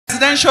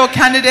presidential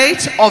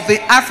candidate of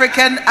the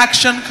African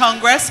Action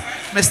Congress,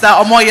 Mr.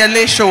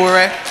 Omoyele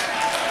Sowore.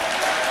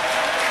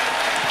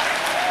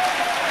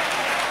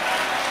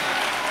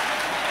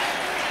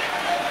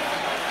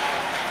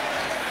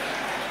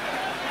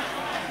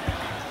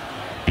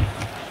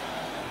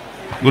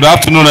 Good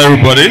afternoon,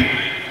 everybody.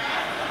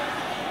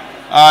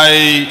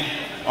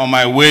 On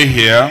my way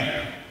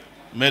here,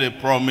 made a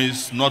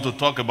promise not to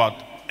talk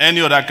about any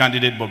other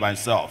candidate but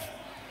myself.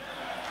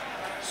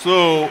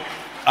 So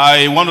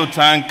I want to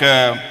thank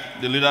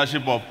the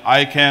leadership of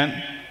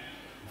Ican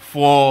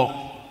for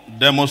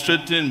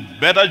demonstrating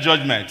better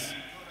judgment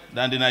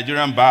than the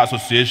Nigerian Bar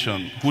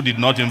Association, who did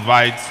not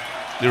invite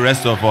the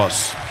rest of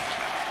us.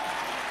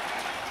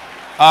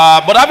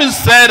 But having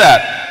said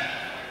that,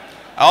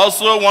 I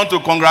also want to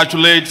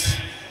congratulate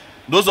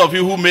those of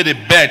you who made a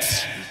bet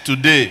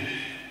today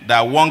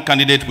that one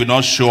candidate will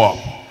not show up.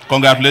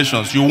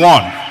 Congratulations, you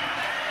won.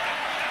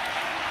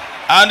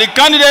 And the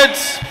candidate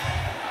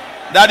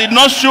that did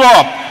not show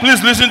up,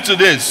 please listen to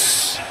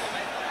this,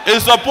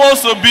 is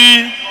supposed to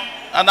be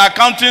an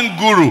accounting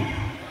guru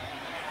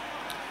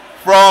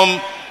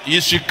from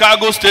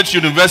Chicago State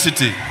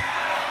University.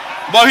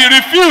 But he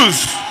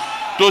refused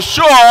to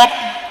show up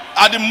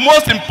at the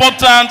most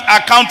important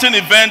accounting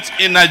event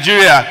in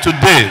Nigeria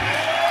today.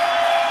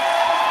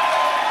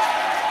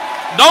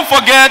 Don't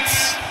forget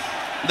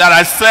that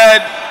I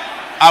said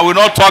I will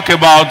not talk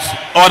about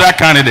other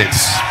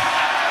candidates.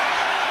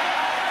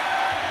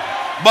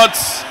 But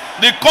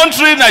the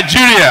country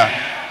Nigeria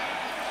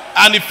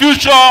and the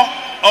future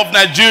of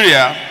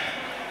Nigeria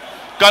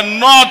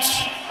cannot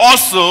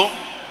also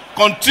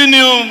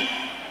continue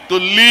to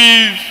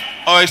live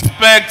or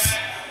expect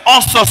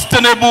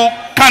unsustainable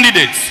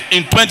candidates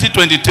in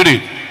 2023.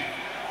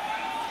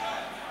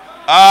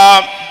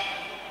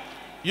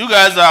 You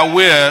guys are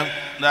aware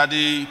that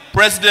the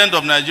president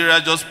of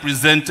Nigeria just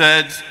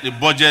presented the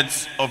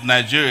budget of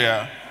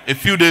Nigeria a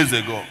few days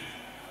ago.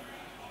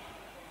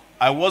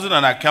 I wasn't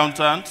an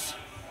accountant,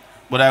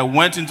 but I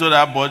went into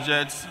that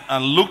budget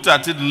and looked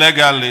at it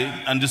legally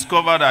and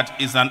discovered that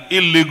it's an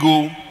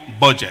illegal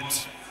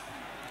budget.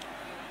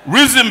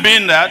 Reason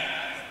being that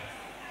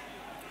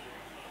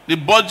the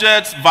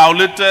budget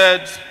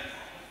violated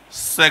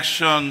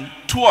Section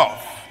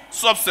 12,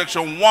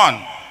 subsection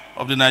 1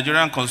 of the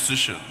Nigerian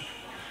Constitution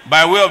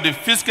by way of the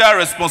Fiscal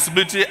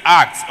Responsibility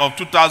Act of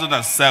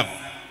 2007,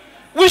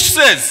 which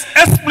says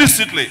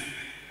explicitly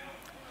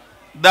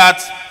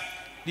that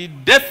the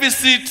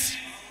deficit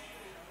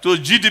to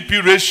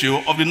GDP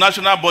ratio of the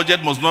national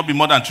budget must not be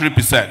more than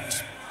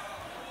 3%.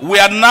 We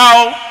are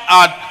now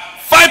at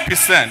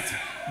 5%.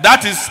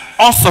 That is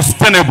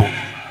unsustainable.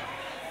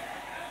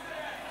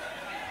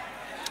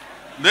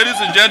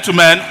 Ladies and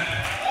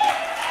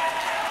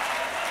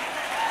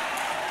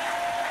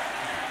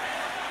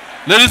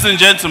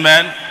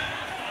gentlemen,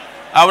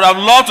 I would have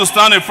loved to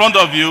stand in front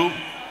of you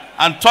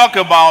and talk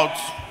about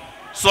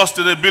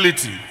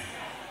sustainability.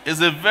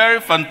 It's a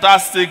very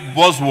fantastic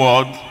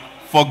buzzword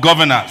for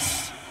governance.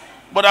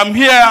 But I'm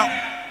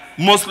here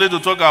mostly to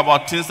talk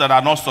about things that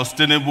are not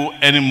sustainable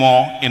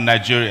anymore in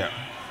Nigeria.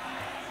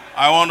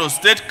 I want to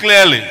state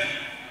clearly,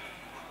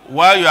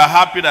 while you are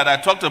happy that I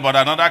talked about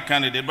another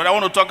candidate, but I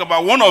want to talk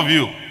about one of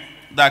you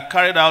that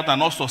carried out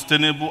an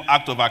unsustainable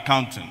act of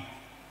accounting,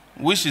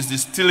 which is the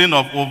stealing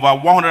of over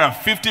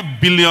 150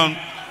 billion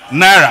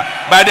naira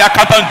by the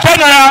Accountant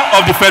General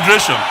of the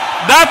Federation.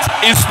 That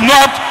is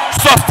not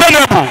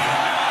sustainable.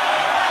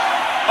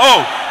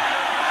 Oh,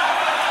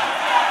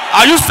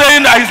 are you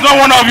saying that he's not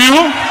one of you?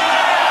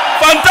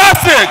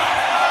 Fantastic!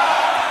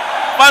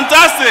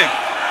 Fantastic!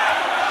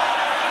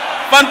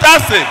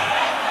 Fantastic!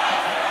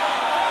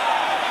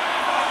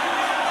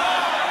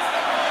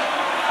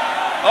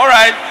 All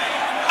right,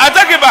 I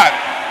take it back.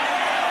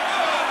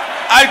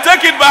 I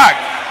take it back.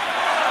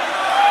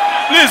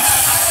 Please,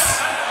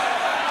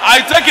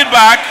 I take it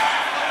back.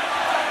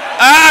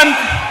 And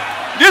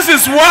this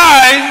is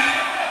why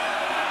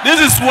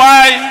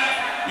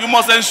you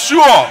must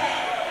ensure,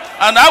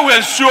 and I will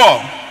ensure,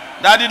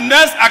 that the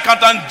next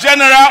Accountant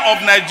General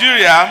of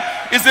Nigeria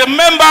is a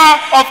member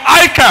of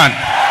Ican.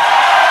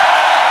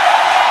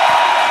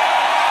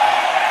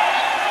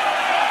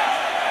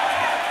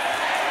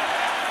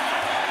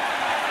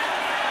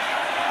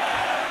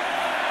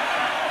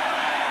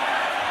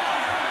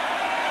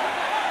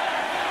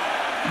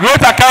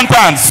 Great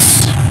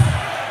accountants,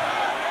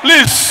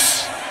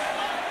 please,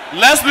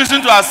 let's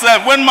listen to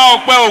ourselves. When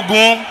Maokwe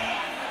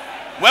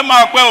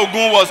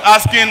Ogun was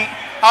asking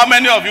how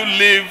many of you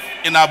live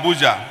in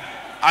Abuja,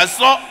 I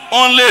saw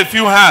only a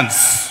few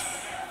hands.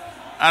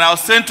 And I was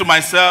saying to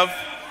myself,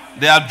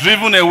 they have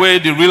driven away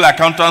the real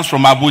accountants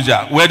from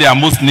Abuja, where they are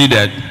most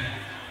needed,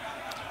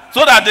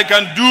 so that they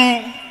can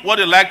do what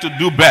they like to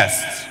do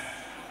best: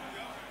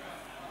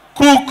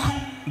 cook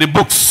the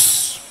books.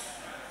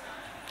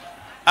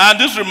 And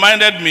this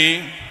reminded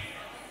me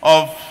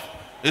of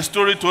a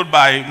story told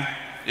by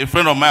a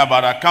friend of mine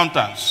about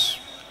accountants.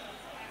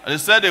 They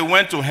said they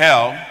went to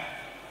hell,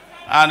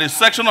 and a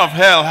section of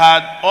hell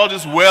had all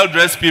these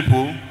well-dressed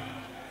people,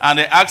 and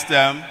they asked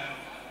them,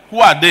 who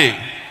are they?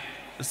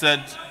 He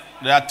said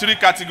there are three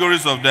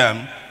categories of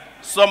them.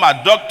 Some are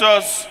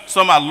doctors,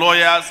 some are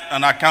lawyers,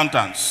 and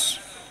accountants.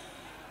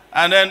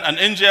 And then an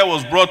angel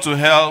was brought to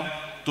hell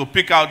to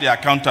pick out the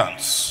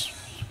accountants.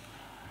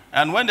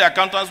 And when the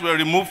accountants were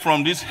removed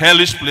from this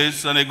hellish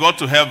place and they got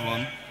to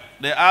heaven,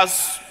 they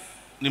asked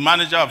the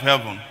manager of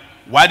heaven,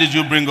 "Why did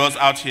you bring us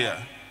out here?"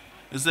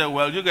 He said,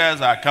 "Well, you guys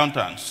are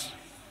accountants.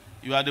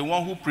 You are the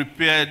one who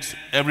prepared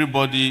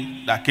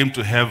everybody that came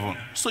to heaven.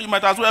 So you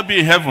might as well be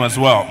in heaven as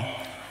well."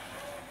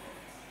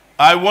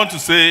 I want to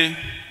say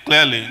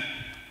clearly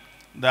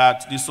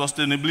that the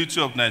sustainability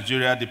of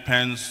Nigeria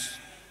depends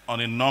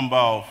on a number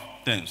of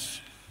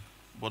things.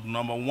 But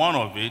number one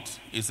of it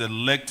is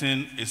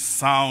electing a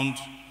sound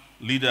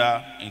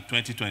leader in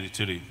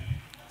 2023.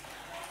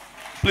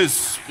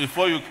 Please,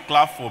 before you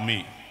clap for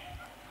me,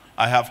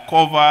 I have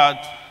covered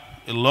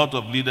a lot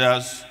of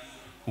leaders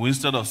who,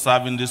 instead of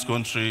serving this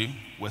country,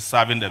 were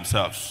serving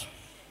themselves.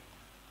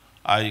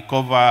 I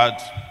covered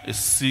a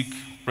Sikh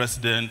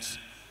president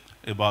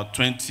about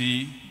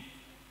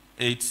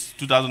 2008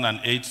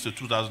 to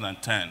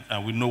 2010,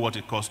 and we know what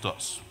it cost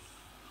us.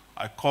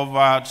 I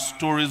covered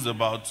stories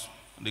about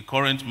the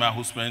current man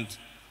who spent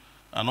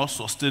an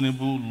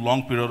unsustainable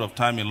long period of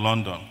time in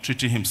London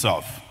treating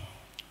himself.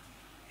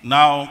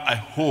 Now, I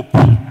hope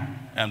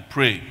and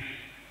pray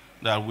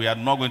that we are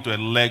not going to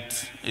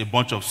elect a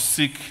bunch of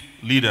Sikh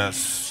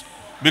leaders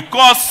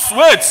because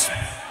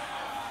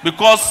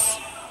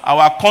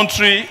our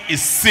country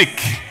is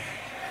sick,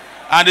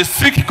 and the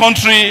sick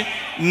country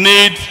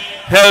needs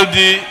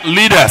healthy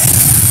leaders.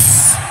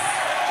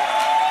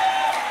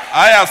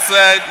 I have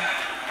said,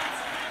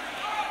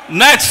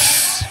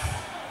 next,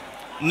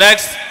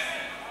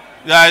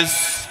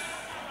 guys,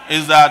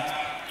 is that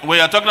when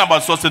you're talking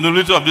about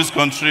sustainability of this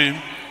country,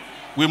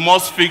 we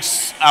must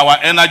fix our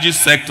energy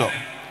sector.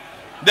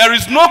 There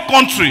is no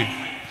country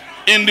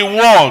in the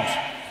world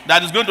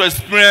that is going to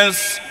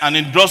experience an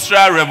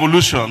industrial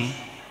revolution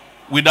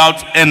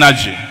without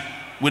energy,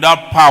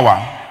 without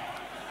power.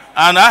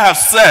 And I have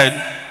said,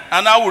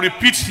 and I will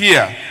repeat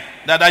here,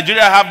 that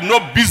Nigeria have no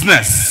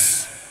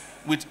business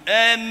with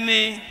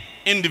any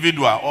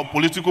individual or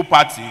political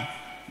party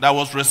that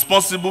was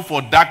responsible for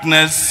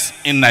darkness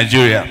in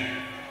Nigeria.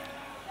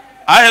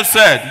 I have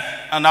said,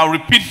 and I'll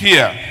repeat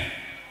here,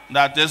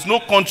 that there's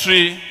no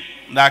country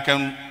that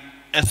can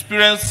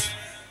experience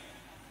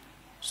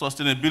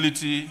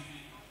sustainability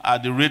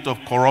at the rate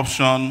of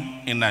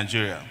corruption in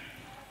Nigeria.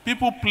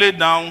 People play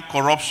down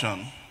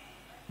corruption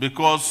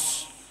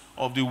because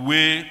of the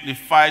way the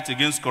fight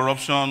against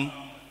corruption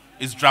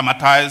is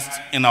dramatized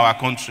in our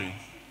country.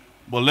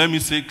 But let me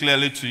say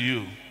clearly to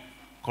you,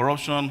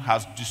 corruption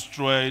has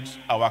destroyed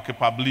our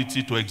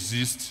capability to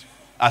exist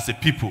as a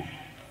people,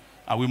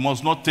 and we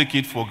must not take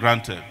it for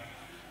granted.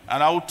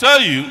 And I will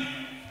tell you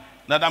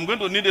that I'm going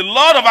to need a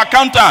lot of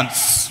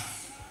accountants.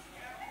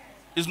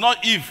 It's not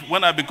if,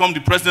 when I become the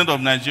president of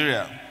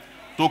Nigeria,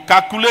 to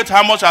calculate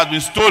how much has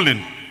been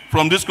stolen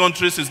from this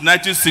country since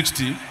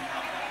 1960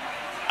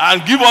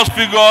 and give us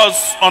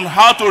figures on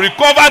how to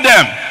recover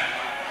them.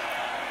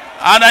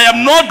 And I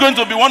am not going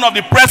to be one of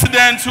the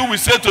presidents who will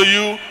say to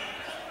you,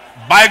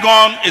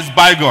 bygone is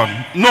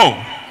bygone. No,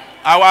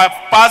 our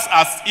past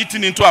has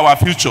eaten into our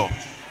future.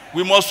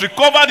 We must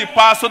recover the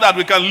past so that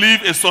we can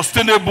live a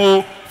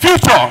sustainable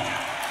future.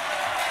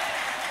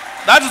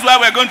 That is why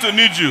we're going to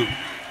need you.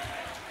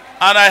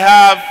 And I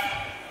have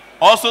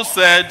also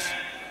said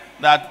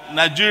that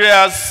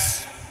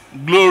Nigeria's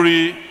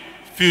glory,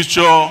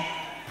 future,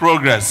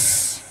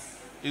 progress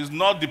is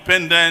not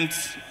dependent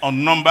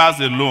on numbers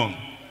alone.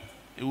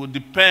 It will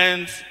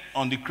depend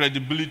on the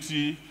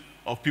credibility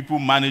of people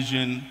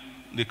managing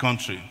the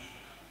country.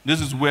 This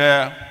is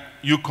where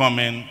you come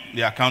in,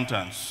 the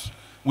accountants.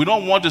 We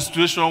don't want a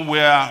situation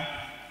where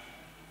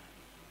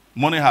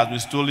money has been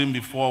stolen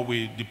before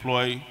we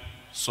deploy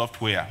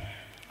software.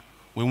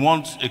 We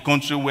want a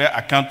country where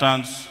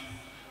accountants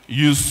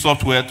use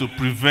software to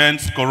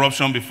prevent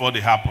corruption before they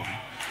happen.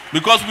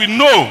 Because we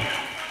know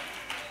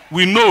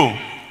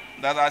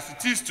that as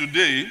it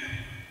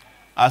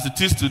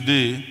is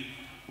today,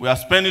 we are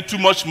spending too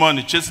much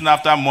money chasing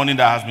after money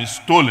that has been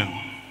stolen.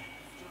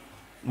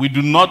 We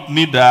do not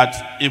need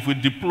that if we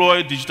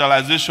deploy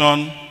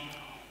digitalization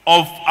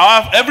of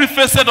every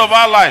facet of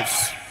our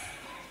lives.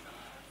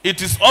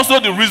 It is also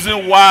the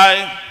reason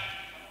why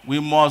we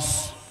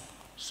must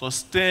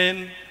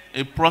sustain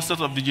a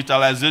process of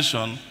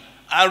digitalization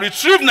and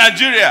retrieve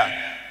Nigeria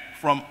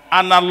from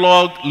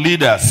analog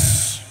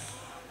leaders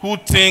who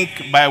think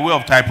by way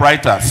of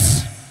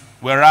typewriters,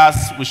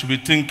 whereas we should be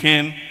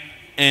thinking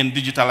in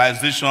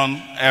digitalization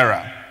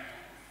era.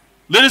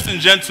 Ladies and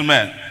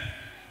gentlemen,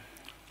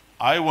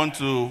 I want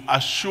to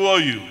assure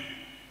you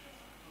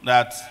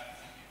that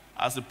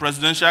as a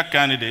presidential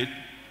candidate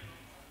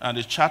and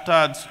a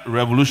chartered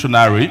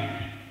revolutionary,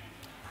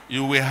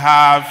 you will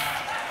have,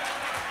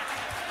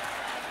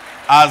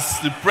 as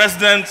the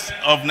president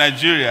of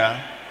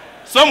Nigeria,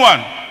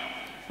 someone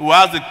who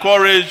has the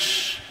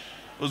courage,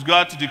 who's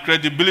got the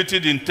credibility,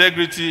 the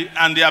integrity,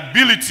 and the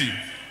ability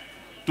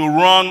to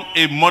run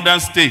a modern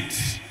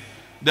state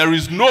there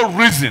is no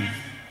reason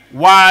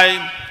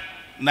why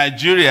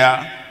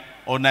Nigeria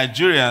or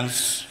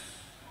Nigerians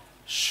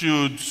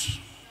should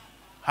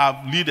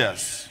have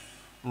leaders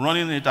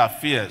running its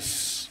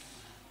affairs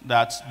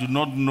that do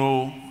not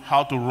know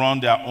how to run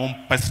their own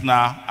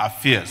personal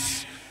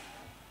affairs.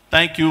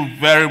 Thank you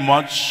very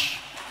much,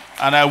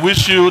 and I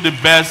wish you the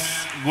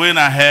best going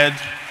ahead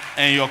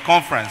in your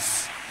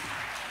conference.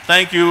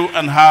 Thank you,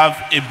 and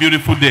have a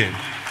beautiful day.